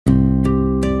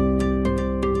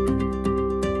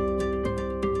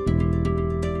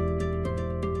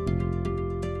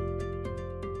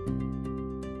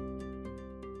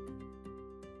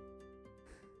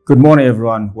Good morning,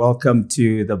 everyone. Welcome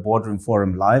to the Boardroom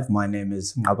Forum Live. My name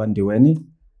is Ngabandiweni.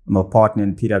 I'm a partner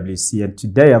in PwC, and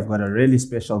today I've got a really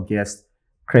special guest,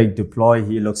 Craig Deploy.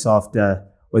 He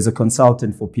was a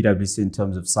consultant for PwC in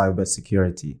terms of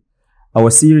cybersecurity. Our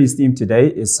series theme today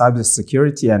is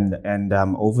cybersecurity and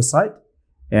oversight,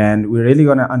 and we're really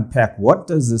going to unpack what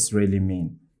does this really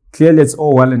mean. Clearly, it's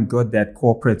all well and good that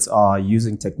corporates are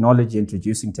using technology,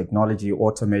 introducing technology,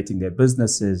 automating their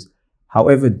businesses.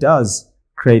 However, it does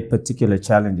create particular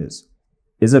challenges.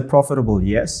 Is it profitable?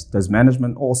 Yes. Does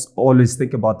management always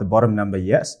think about the bottom number?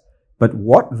 Yes. But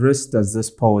what risk does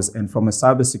this pose? And from a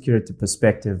cybersecurity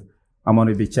perspective, I'm going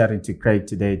to be chatting to Craig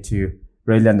today to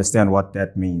really understand what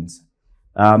that means.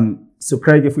 So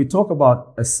Craig, if we talk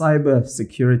about a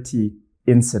cybersecurity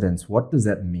incident, what does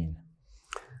that mean?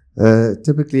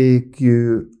 Typically,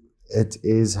 it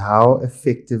is how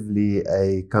effectively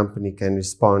a company can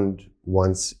respond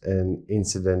once an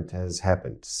incident has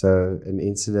happened. So an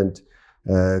incident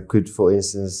could, for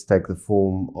instance, take the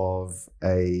form of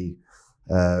a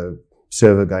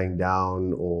server going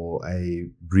down or a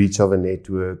breach of a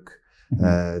network.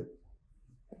 Mm-hmm.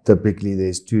 Typically,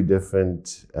 there's two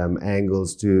different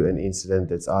angles to an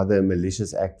incident. It's either a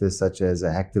malicious actor, such as a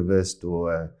hacktivist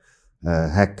or a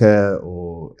hacker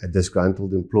or a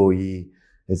disgruntled employee,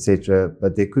 etc.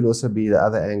 But there could also be the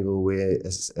other angle where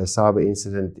a cyber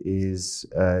incident is,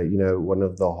 one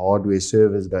of the hardware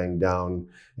servers going down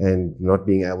and not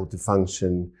being able to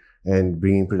function and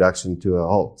bringing production to a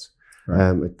halt.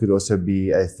 Right. It could also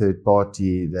be a third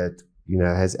party that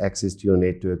has access to your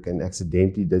network and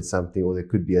accidentally did something, or there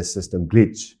could be a system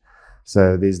glitch.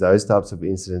 So there's those types of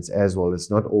incidents as well.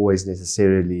 It's not always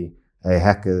necessarily a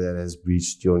hacker that has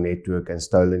breached your network and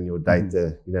stolen your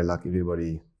data, like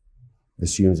everybody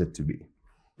assumes it to be.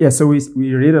 Yeah, so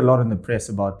we read a lot in the press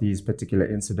about these particular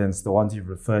incidents, the ones you've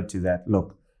referred to, that,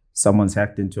 look, someone's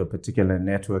hacked into a particular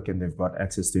network and they've got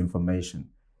access to information.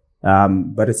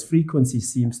 But its frequency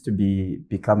seems to be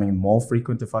becoming more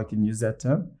frequent, if I can use that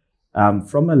term.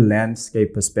 From a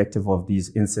landscape perspective of these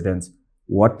incidents,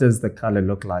 what does the color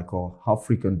look like, or how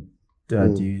frequent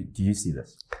do you see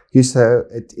this? So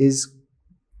it is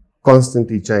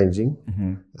constantly changing.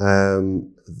 Mm-hmm.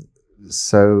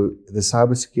 So the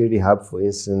Cybersecurity Hub, for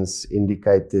instance,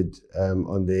 indicated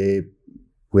on their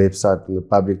website in the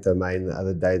public domain the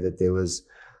other day that there was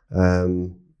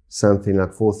something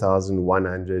like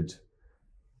 4,100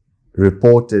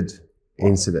 reported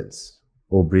incidents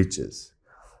or breaches,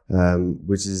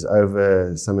 which is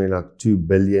over something like 2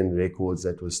 billion records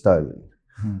that were stolen.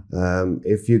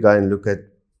 If you go and look at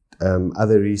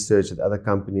other research that other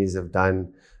companies have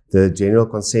done, the general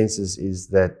consensus is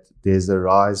that there's a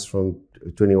rise from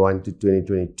 21 to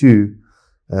 2022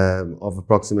 of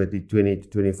approximately 20 to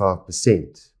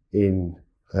 25% in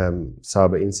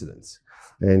cyber incidents.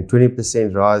 And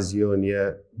 20% rise year on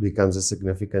year becomes a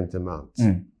significant amount.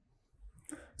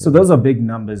 So those are big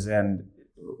numbers, and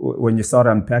when you start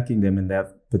unpacking them in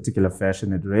that particular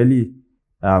fashion, it really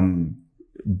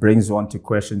brings one to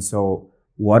question, so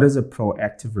what does a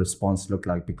proactive response look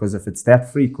like? Because if it's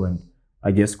that frequent, I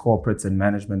guess corporates and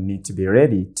management need to be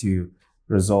ready to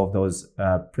resolve those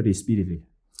pretty speedily.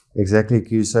 Exactly,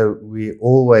 Q. So we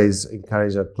always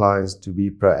encourage our clients to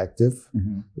be proactive.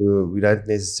 Mm-hmm. We don't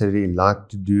necessarily like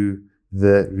to do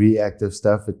the reactive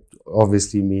stuff. It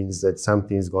obviously means that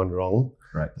something's gone wrong.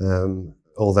 Right.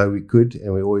 Although we could,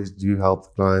 and we always do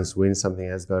help clients when something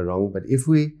has gone wrong. But if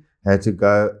we had to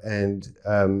go and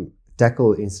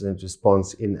tackle incident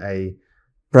response in a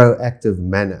proactive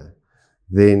manner,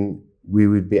 then we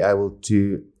would be able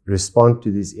to respond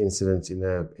to these incidents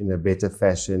in a better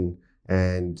fashion,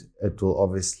 and it will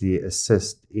obviously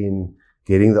assist in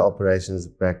getting the operations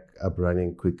back up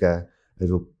running quicker. It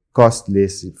will cost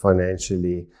less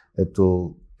financially. It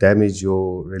will damage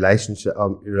your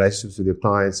relationships with your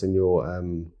clients and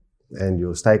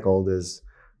your stakeholders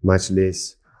much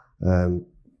less.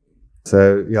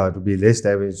 So yeah, it will be less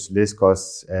damage, less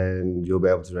costs, and you'll be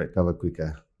able to recover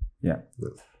quicker. Yeah.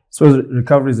 So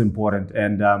recovery is important.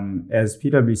 And as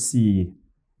PwC,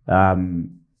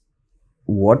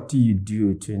 what do you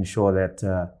do to ensure that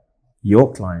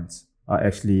your clients are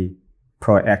actually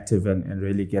proactive and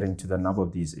really getting to the nub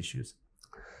of these issues?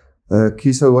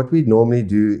 So what we normally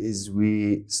do is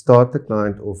we start the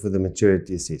client off with a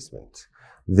maturity assessment.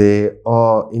 There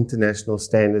are international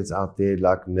standards out there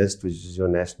like NIST, which is your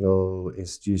National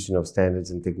Institution of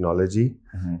Standards and Technology.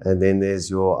 Mm-hmm. And then there's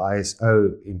your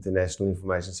ISO, International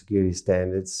Information Security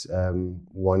Standards,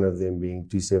 one of them being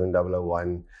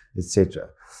 27001, etc.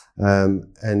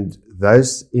 And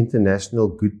those international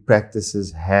good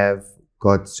practices have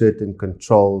got certain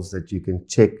controls that you can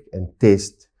check and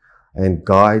test and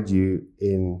guide you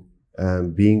in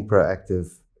being proactive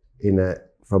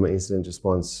from an incident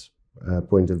response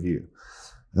point of view.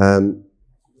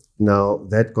 Now,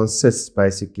 that consists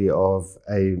basically of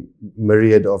a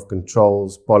myriad of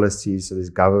controls, policies, so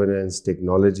there's governance,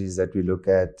 technologies that we look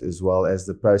at, as well as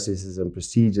the processes and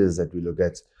procedures that we look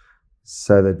at,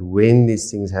 so that when these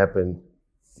things happen,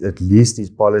 at least these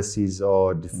policies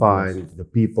are defined, the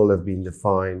people have been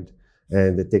defined,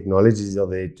 and the technologies are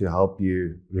there to help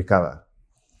you recover.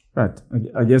 Right.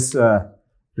 I guess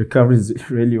recovery is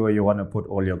really where you want to put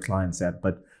all your clients at.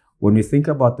 But when we think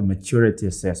about the maturity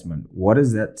assessment, what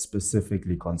does that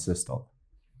specifically consist of?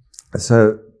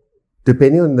 So,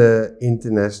 depending on the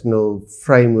international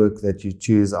framework that you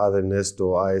choose, either NIST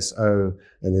or ISO,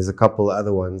 and there's a couple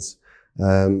other ones,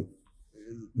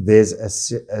 there's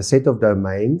a set of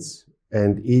domains,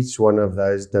 and each one of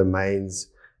those domains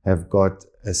have got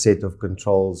a set of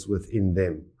controls within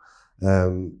them.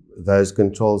 Those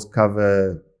controls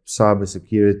cover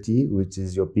cybersecurity, which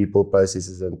is your people,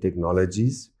 processes, and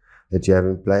technologies that you have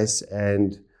in place.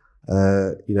 And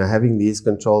having these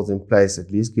controls in place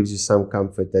at least gives you some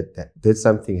comfort that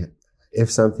if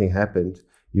something happened,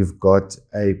 you've got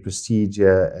a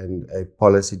procedure and a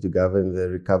policy to govern the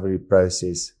recovery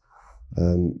process.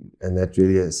 And that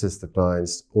really assists the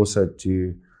clients also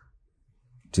to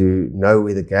know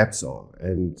where the gaps are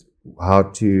and how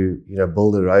to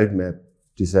build a roadmap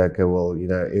to say, okay, well,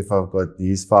 if I've got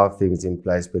these 5 things in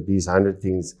place, but these 100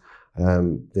 things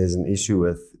there's an issue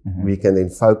with, we can then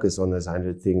focus on those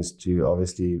 100 things to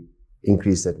obviously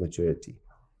increase that maturity.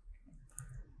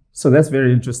 So that's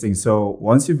very interesting. So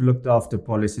once you've looked after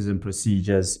policies and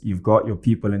procedures, you've got your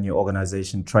people in your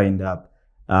organization trained up,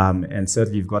 and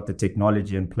certainly you've got the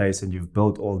technology in place and you've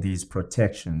built all these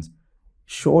protections.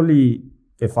 Surely,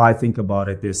 if I think about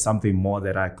it, there's something more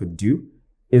that I could do.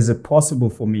 Is it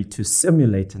possible for me to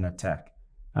simulate an attack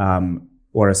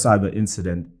or a cyber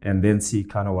incident and then see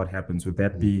kind of what happens? Would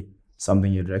that be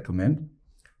something you'd recommend?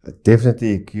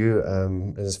 Definitely, Q.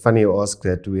 It's funny you ask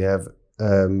that. We have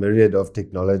a myriad of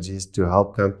technologies to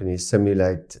help companies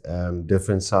simulate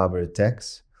different cyber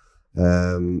attacks.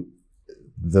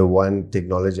 The one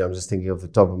technology I'm just thinking off the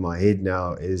top of my head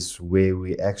now is where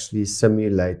we actually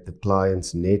simulate the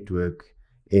client's network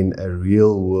in a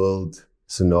real world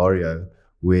scenario,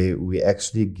 where we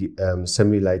actually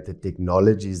simulate the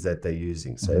technologies that they're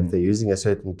using. So if they're using a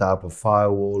certain type of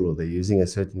firewall or they're using a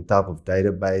certain type of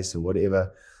database or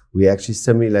whatever, we actually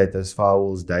simulate those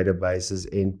firewalls, databases,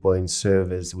 endpoint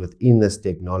servers within this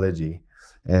technology.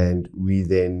 And we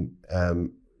then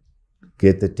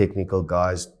get the technical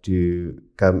guys to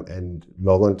come and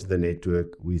log onto the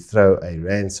network. We throw a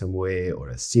ransomware or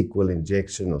a SQL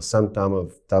injection or some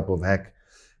type of hack,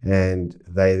 and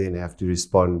they then have to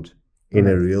respond in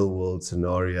a real world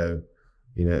scenario,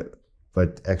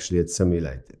 but actually it's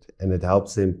simulated. And it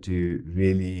helps them to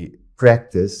really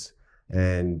practice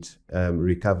and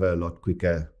recover a lot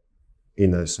quicker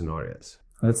in those scenarios.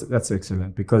 That's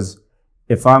excellent, because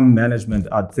if I'm management,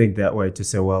 I'd think that way, to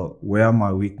say, well, where are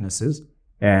my weaknesses?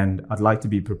 And I'd like to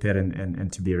be prepared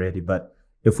and to be ready. But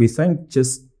if we think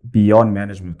just beyond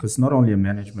management, because it's not only a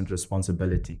management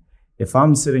responsibility, if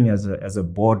I'm sitting as a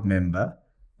board member,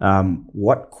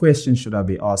 what questions should I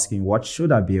be asking? What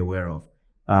should I be aware of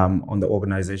on the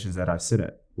organizations that I sit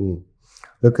at?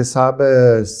 Look, a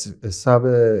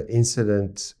cyber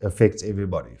incident affects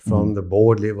everybody, from the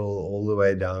board level all the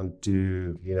way down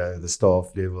to the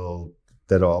staff level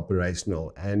that are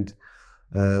operational, and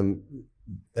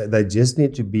they just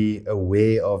need to be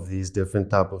aware of these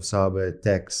different type of cyber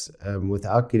attacks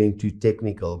without getting too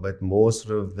technical, but more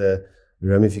sort of the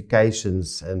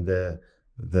ramifications and the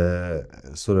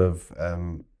sort of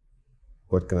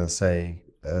what can I say?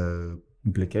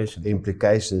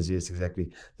 Implications, yes,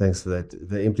 exactly. Thanks for that.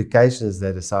 The implications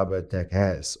that a cyber attack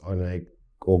has on an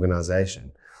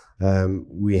organization.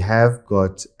 We have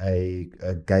got a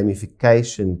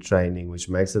gamification training, which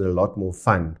makes it a lot more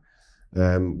fun,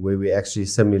 where we actually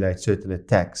simulate certain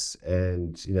attacks,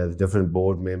 and the different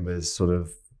board members, sort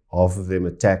of half of them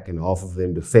attack and half of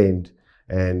them defend,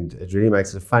 and it really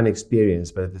makes it a fun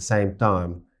experience. But at the same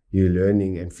time, you're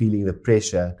learning and feeling the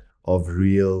pressure of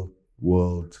real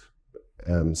world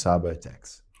cyber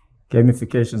attacks.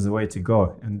 Gamification is the way to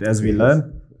go. And as we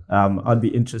learn, I'd be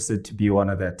interested to be one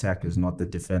of the attackers, not the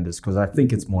defenders, because I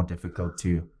think it's more difficult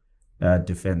to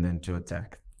defend than to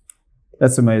attack.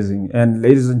 That's amazing. And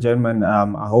ladies and gentlemen,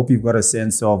 I hope you've got a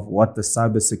sense of what the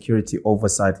cybersecurity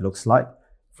oversight looks like.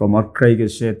 From what Craig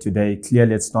has shared today,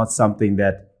 clearly it's not something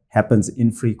that happens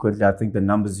infrequently. I think the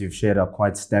numbers you've shared are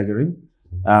quite staggering.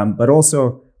 But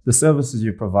also the services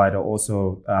you provide are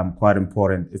also quite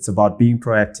important. It's about being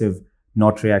proactive,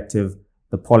 not reactive.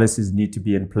 The policies need to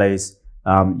be in place.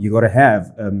 You got to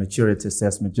have a maturity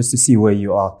assessment just to see where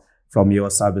you are from your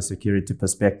cybersecurity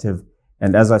perspective.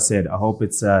 And as I said, I hope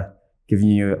it's giving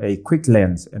you a quick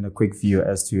lens and a quick view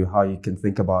as to how you can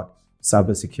think about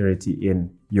cybersecurity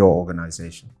in your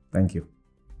organization. Thank you.